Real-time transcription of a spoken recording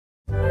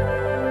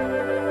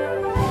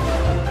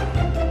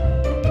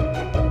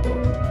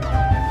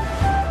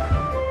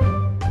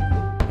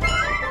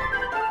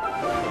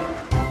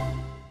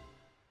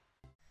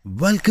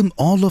Welcome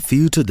all of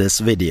you to this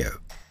video.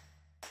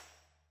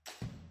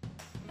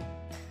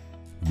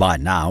 By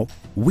now,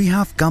 we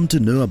have come to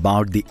know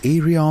about the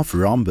area of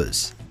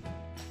rhombus.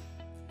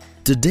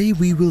 Today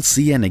we will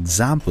see an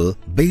example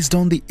based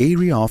on the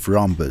area of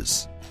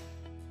rhombus.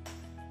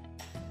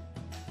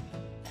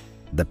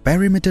 The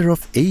perimeter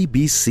of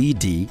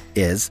ABCD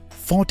is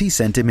 40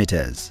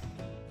 centimeters.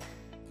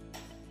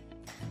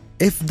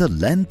 If the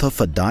length of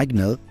a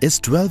diagonal is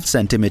 12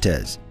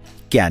 centimeters,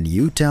 can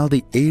you tell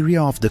the area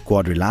of the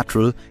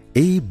quadrilateral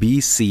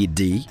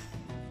ABCD?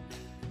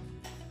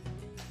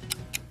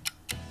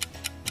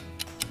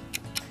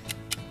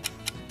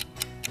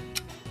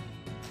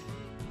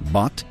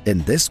 But in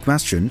this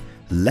question,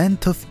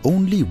 length of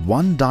only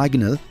one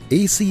diagonal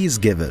AC is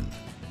given.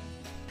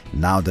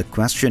 Now the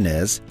question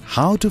is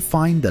how to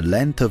find the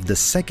length of the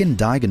second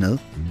diagonal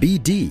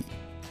BD.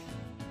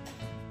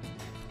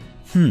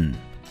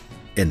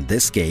 In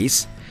this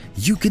case,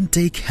 you can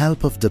take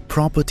help of the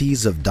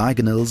properties of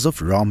diagonals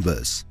of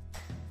rhombus.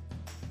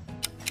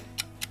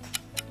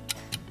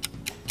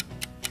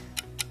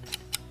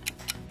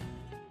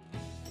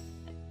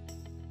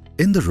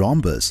 In the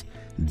rhombus,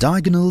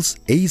 diagonals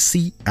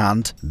AC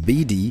and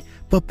BD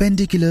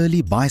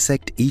perpendicularly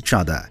bisect each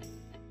other.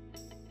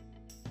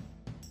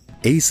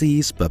 AC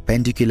is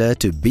perpendicular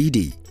to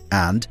BD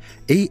and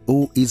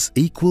AO is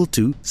equal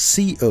to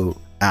CO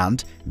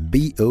and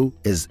BO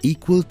is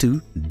equal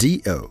to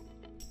DO.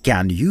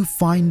 Can you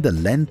find the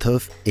length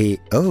of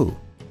AO?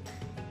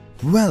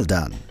 Well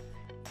done.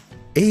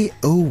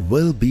 AO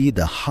will be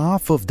the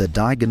half of the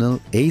diagonal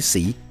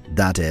AC,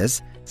 that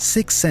is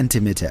 6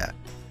 centimeter.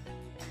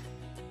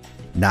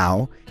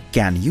 Now,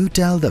 can you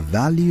tell the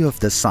value of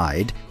the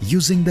side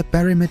using the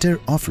perimeter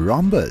of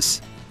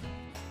rhombus?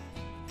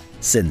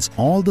 Since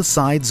all the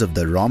sides of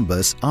the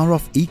rhombus are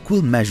of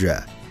equal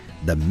measure,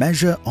 the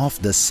measure of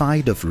the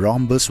side of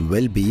rhombus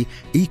will be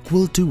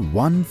equal to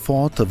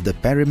 1/4 of the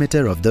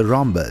perimeter of the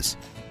rhombus,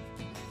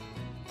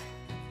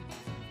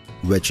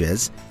 which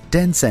is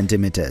 10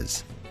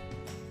 centimeters.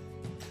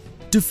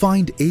 To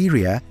find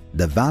area,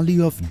 the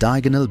value of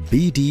diagonal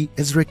BD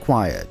is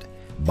required.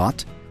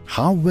 But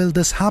how will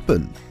this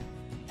happen?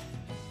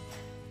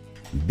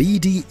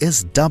 BD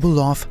is double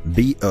of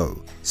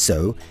BO.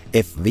 So,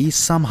 if we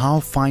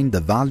somehow find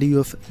the value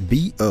of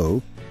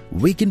BO,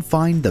 we can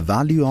find the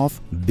value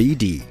of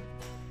BD.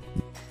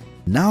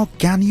 Now,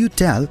 can you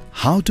tell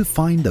how to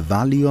find the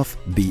value of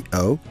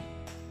BO?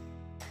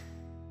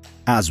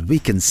 As we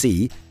can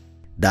see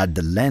that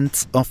the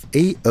lengths of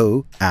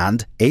AO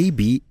and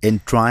AB in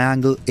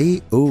triangle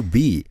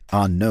AOB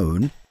are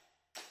known,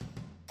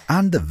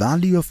 and the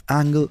value of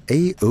angle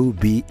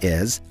AOB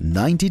is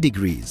 90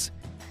 degrees.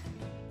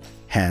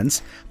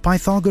 Hence,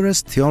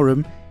 Pythagoras'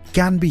 theorem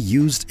can be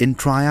used in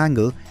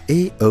triangle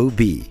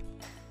AOB.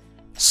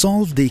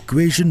 Solve the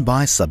equation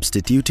by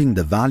substituting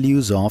the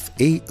values of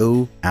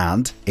AO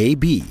and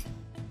AB.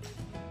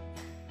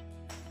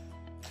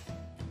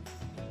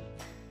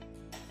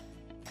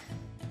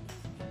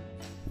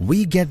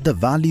 We get the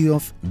value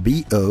of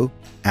BO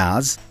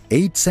as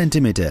 8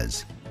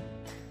 centimeters.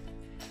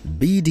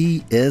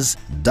 BD is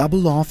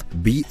double of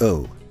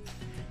BO.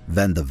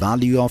 When the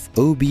value of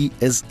OB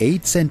is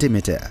 8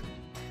 centimeter,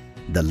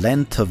 the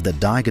length of the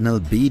diagonal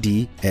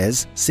BD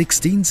is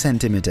 16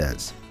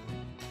 centimeters.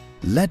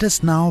 Let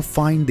us now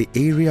find the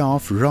area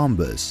of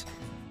rhombus.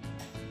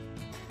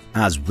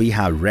 As we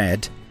have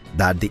read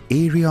that the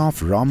area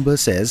of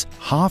rhombus is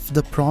half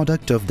the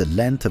product of the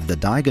length of the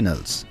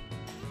diagonals.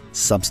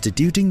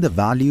 Substituting the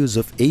values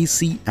of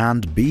AC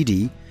and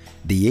BD,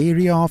 the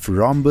area of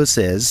rhombus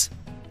is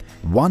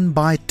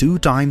 1/2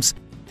 times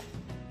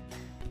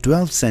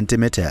 12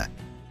 centimeter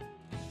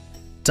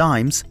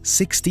times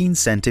 16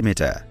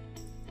 centimeter.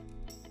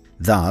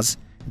 Thus,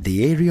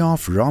 the area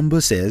of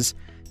rhombus is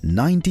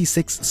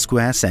 96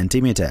 square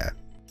centimeter.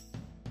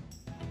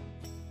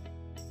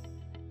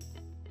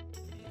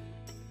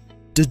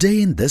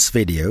 Today in this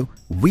video,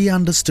 we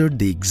understood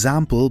the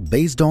example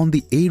based on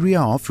the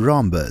area of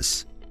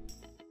rhombus.